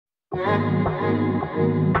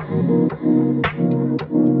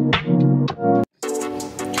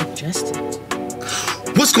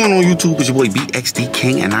What's going on YouTube? It's your boy BXD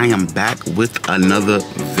King and I am back with another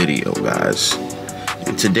video, guys.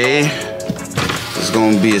 And today is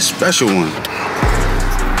going to be a special one.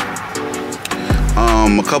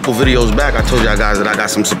 A couple videos back I told y'all guys that I got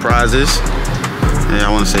some surprises. And I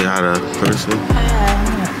want to say hi to person.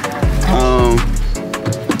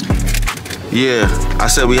 Yeah, I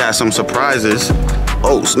said we had some surprises.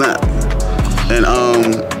 Oh snap. And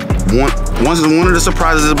one of the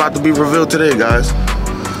surprises is about to be revealed today, guys.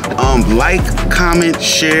 Like, comment,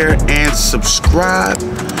 share, and subscribe,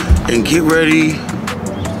 and get ready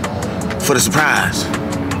for the surprise.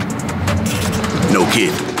 No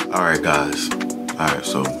kid. All right, guys. All right,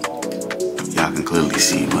 so y'all can clearly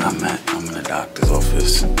see where I'm at. I'm in the doctor's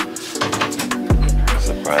office. The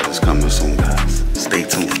surprise is coming soon, guys. Stay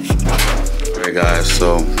tuned. All right, guys.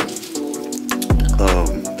 So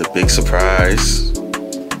the big surprise.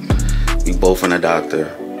 We both in the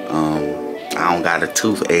doctor. I don't got a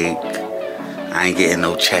toothache. I ain't getting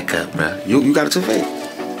no checkup, bruh. You got a toothache?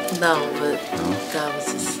 No, but God was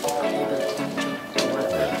just a little bit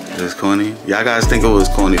corny. It's corny? Y'all guys think it was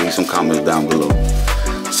corny? Leave some comments down below.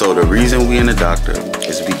 So the reason we in the doctor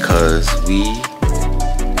is because we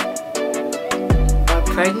are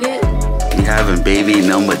pregnant? We having baby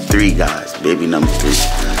number 3, guys. Baby number 3.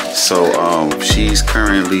 So she's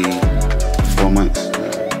currently 4 months.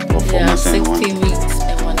 Or 4 months and 16 weeks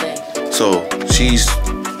and 1 day. So she's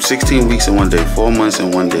 16 weeks and 1 day, 4 months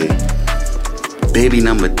and 1 day. Baby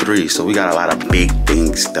number 3. So we got a lot of big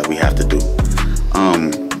things that we have to do.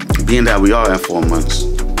 Being that we are in 4 months,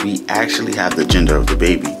 we actually have the gender of the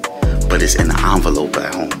baby, but it's in the envelope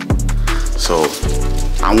at home. So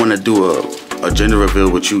I want to do a gender reveal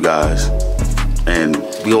with you guys, and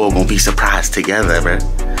we all gonna be surprised together, bruh.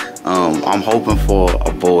 I'm hoping for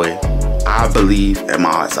a boy. I believe, and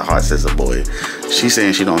my heart says a boy. She's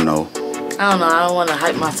saying she don't know. I don't know. I don't want to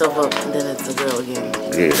hype myself up and then it's a girl again.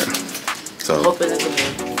 Yeah. So I'm hoping it's a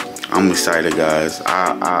boy. I'm excited, guys.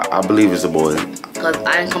 I believe it's a boy. Cause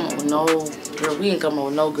I ain't come up with no girl. We ain't come up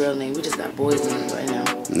with no girl name. We just got boys names right now.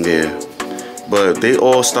 Yeah. But they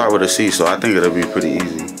all start with a C, so I think it'll be pretty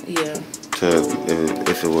easy. Yeah.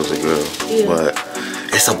 If it was a girl. Yeah. But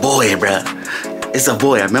it's a boy, bruh. It's a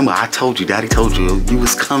boy. I remember I told you, Daddy told you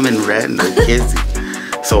was coming, red and the kids.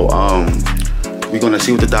 So we're gonna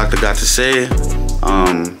see what the doctor got to say.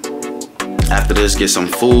 After this, get some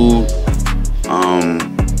food.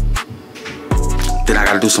 Then I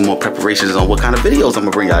gotta do some more preparations on what kind of videos I'm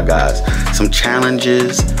gonna bring y'all guys. Some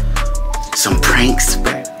challenges, some pranks,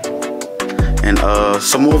 and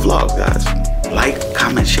some more vlogs, guys. Like,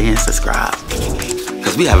 comment, share, and subscribe.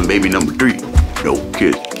 Cause we having baby number 3. No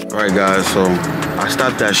kid. All right, guys. So I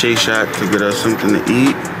stopped at Shake Shack to get us something to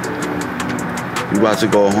eat. We about to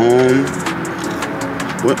go home.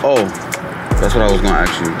 Oh, that's what I was gonna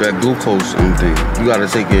ask you. That glucose thing, you gotta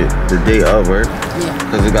take it the day of, right?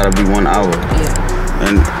 Yeah. Cause it gotta be 1 hour. Yeah.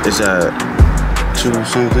 And it's at 2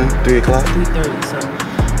 something, 3 o'clock? 3:30, so,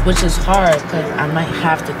 which is hard because I might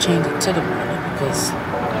have to change it to the morning because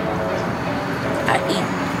I eat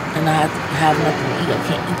and I have nothing to eat. I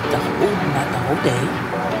can't eat not the whole day.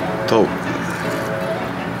 Dope.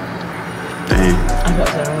 Dang. I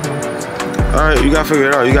don't know. All right, you gotta figure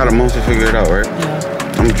it out. You got a month to figure it out, right? Yeah.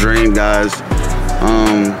 I'm drained, guys.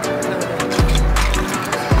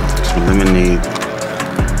 Some lemonade.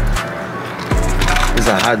 There's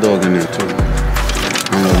a hot dog in there too. I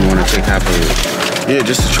don't know if you want to take half of it. Yeah,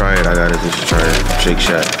 just to try it. I got it just to try it. Shake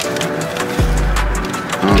Shack.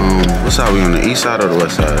 What side we on, the east side or the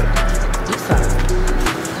west side? East side.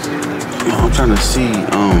 Oh, I'm trying to see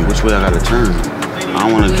which way I gotta turn. I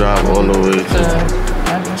don't want to drive all the way to.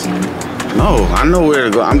 No, I know where to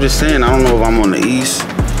go. I'm just saying I don't know if I'm on the east,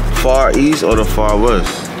 far east, or the far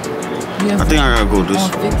west. I think I gotta go this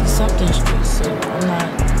way. On 50-something street, so I'm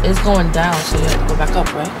not. It's going down, so you have to go back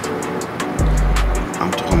up, right?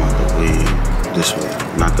 I'm talking about the way this way,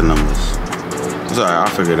 not the numbers. It's alright, I'll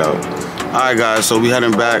figure it out. Alright, guys, so we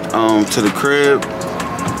heading back to the crib.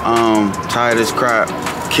 Tired as crap.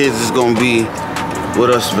 Kids is gonna be with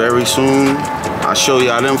us very soon. I'll show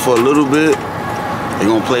y'all them for a little bit. They're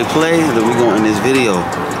gonna play, and then we gonna end this video.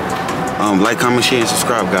 Like, comment, share, and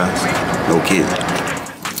subscribe, guys. No kid.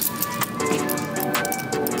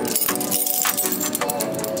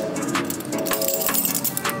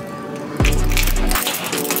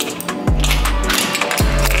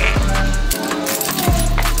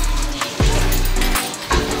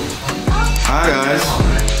 Hi, guys.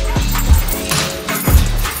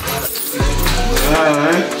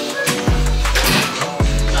 Hi.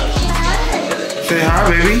 Say hi,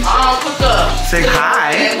 baby. What's up? Say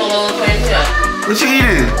hi. What you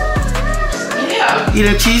eating? Yeah.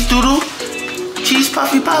 Eating cheese doodle? Cheese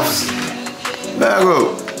puffy puffs? Bag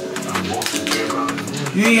up.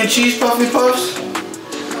 You eating cheese puffy puffs?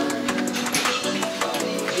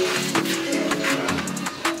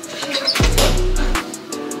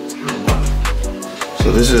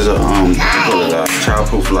 So this is a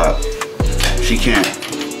childproof lock. She can't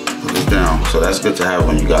put this down, so that's good to have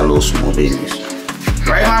when you got little small babies.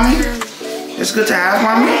 Right, mommy? It's good to have,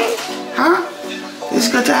 mommy? Huh? It's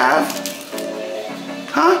good to have?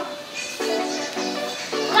 Huh?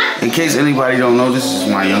 In case anybody don't know, this is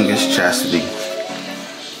my youngest, Chastity.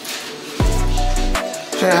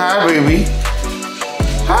 Say hi, baby.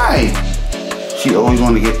 Hi. She always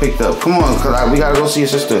want to get picked up. Come on, cause we gotta go see your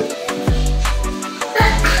sister.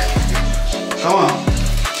 Come on.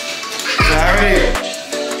 Say hi right here.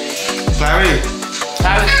 Say hi right here.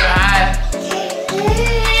 Hi.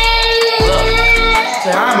 Look.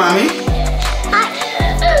 Say hi, mommy.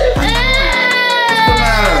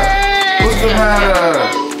 What's the matter?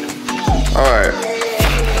 Alright.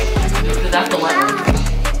 That's the wet one.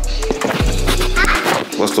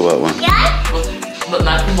 What's the wet one? But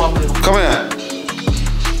not too more. Come here.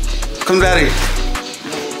 Come, daddy.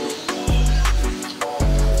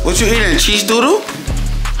 What you eating? Cheese doodle?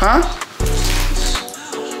 Huh?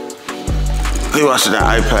 We watching that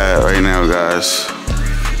iPad right now, guys.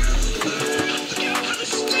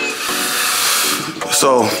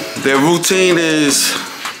 So their routine is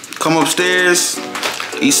come upstairs,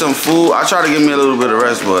 eat some food. I try to give me a little bit of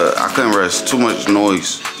rest, but I couldn't rest. Too much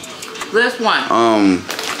noise. This one.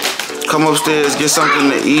 Come upstairs, get something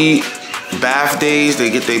to eat. Bath days, they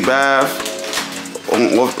get their bath.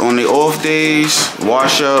 On the off days,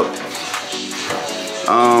 wash up.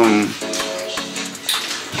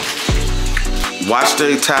 Watch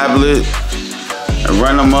their tablet and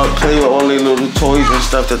run them up, play with all their little toys and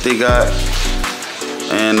stuff that they got,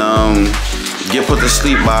 and get put to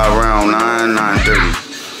sleep by around 9:30.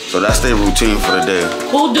 So that's their routine for the day.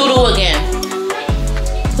 Who doodle again?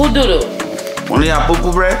 Who doodle? One of y'all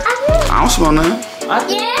poo-poo bread? I don't smell nothing.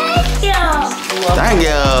 Thank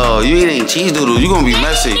you. You eating cheese doodle. You gonna be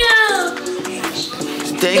messy.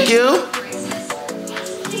 Thank you.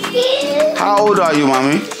 How old are you,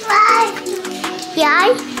 mommy?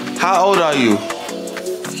 How old are you?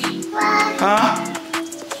 Huh?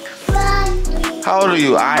 How old are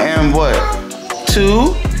you? I am what?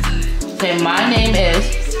 2? Say my name is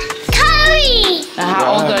Curry. And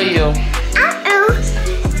how old are you?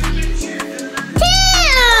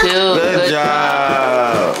 2. Good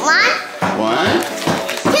job. 1,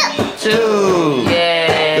 2.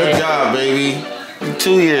 Yeah. Good job, baby. You're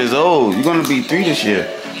 2 years old. You're gonna be 3 this year.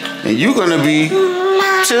 And you're gonna be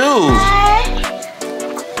 2.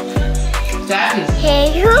 Jackie.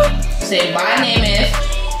 Say my name is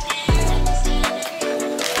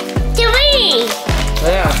 3.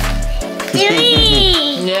 Yeah.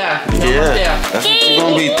 3. Yeah. Yeah. That's what you're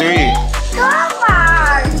gonna be 3. Come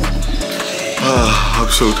on. I'm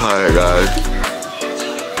so tired, guys.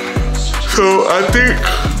 So I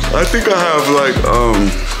think I have like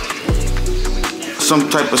some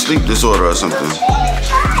type of sleep disorder or something.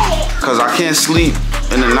 Cause I can't sleep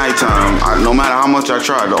in the nighttime. No matter how much I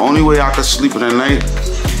try, the only way I can sleep in the night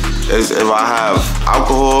is if I have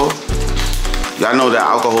alcohol. Y'all know that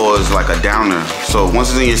alcohol is like a downer. So once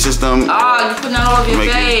it's in your system, oh, you putting that all over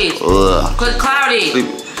your face. Cause cloudy. Sleep.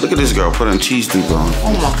 Look at this girl putting cheese doodle on.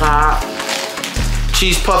 Oh my god.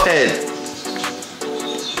 Cheese puff head.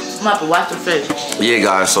 I'm about to wash the fish. Yeah,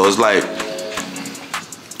 guys. So it's like.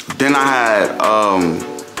 Then I had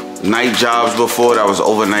night jobs before that was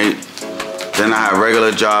overnight. Then I had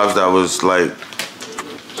regular jobs that was like.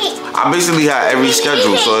 I basically had every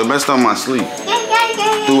schedule, so it messed up my sleep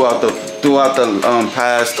throughout the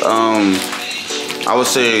past. I would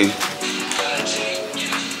say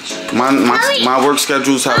my work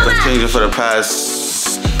schedules have been changing for the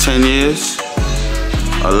past 10 years,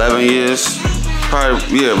 11 years,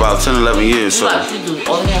 probably about 10, 11 years. So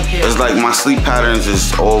it's like my sleep patterns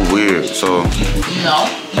is all weird. So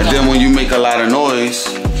and then when you make a lot of noise,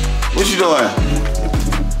 what you doing?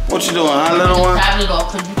 What you doing, huh, little one?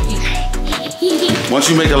 Once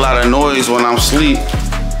you make a lot of noise when I'm asleep,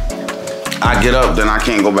 I get up, then I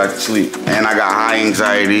can't go back to sleep. And I got high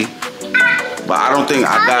anxiety. But I don't think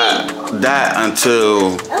I got that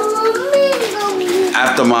until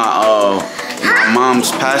after my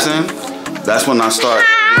mom's passing. That's when I start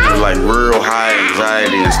getting like real high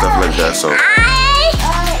anxiety and stuff like that. So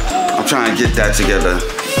I'm trying to get that together,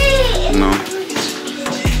 you know.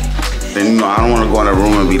 then you know I don't want to go in a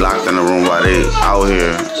room and be locked in a room while they out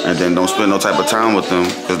here, and then don't spend no type of time with them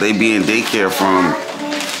because they be in daycare from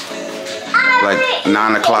like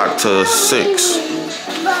 9 o'clock to 6.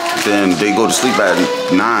 Then they go to sleep at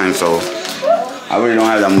 9, so I really don't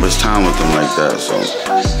have that much time with them like that. So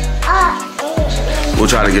we'll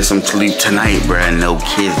try to get some sleep tonight, bruh. No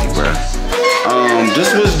kizzy, bruh.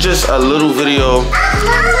 This was just a little video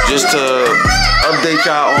just to update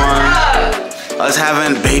y'all on us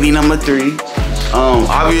having baby number 3.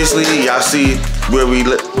 Obviously, y'all see where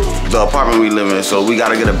the apartment we live in, so we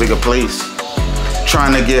gotta get a bigger place.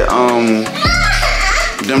 Trying to get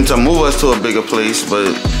them to move us to a bigger place,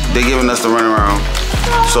 but they giving us the runaround.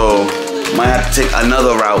 So might have to take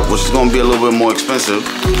another route, which is gonna be a little bit more expensive.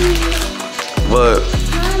 But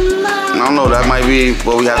I don't know, that might be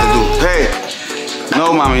what we have to do. Hey,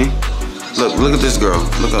 no, mommy. Look at this girl.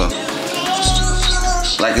 Look at her.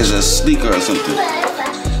 Like it's a sneaker or something.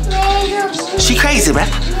 She crazy, bruh.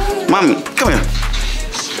 Mommy, come here.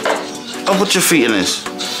 Oh, put your feet in this.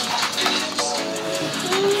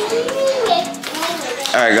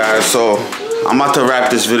 Alright guys, so I'm about to wrap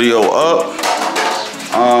this video up.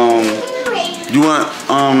 You want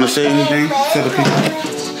to say anything to the people?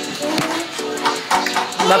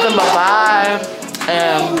 Nothing but bye.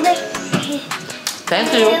 And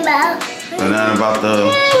thank you. And then about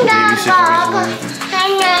the baby situation.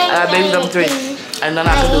 I got baby number 3. And then I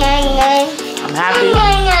can do. I'm happy.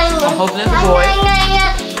 I'm hoping it's a boy.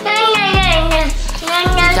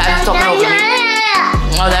 Daddy's talking over me.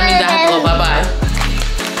 Oh, that means I have to go bye-bye.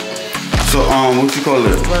 So what you call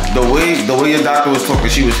it? The way your doctor was talking,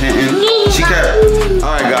 she was hinting. She kept.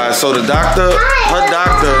 All right, guys. So the doctor, her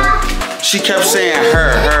doctor, she kept saying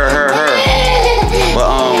her. But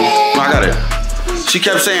I got it. She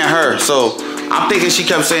kept saying her. So I'm thinking she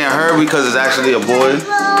kept saying her because it's actually a boy.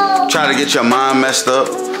 Try to get your mind messed up.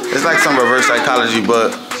 It's like some reverse psychology,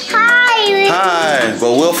 but hi.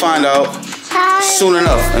 But we'll find out soon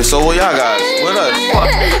enough. And so will y'all guys with us. What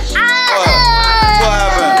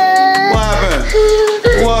happened?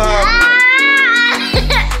 What?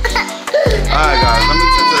 Alright guys, let me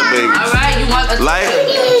tend to the babies. Alright, you want a like,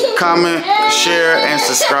 comment, share, and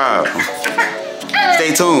subscribe.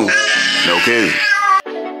 Stay tuned. No kidding.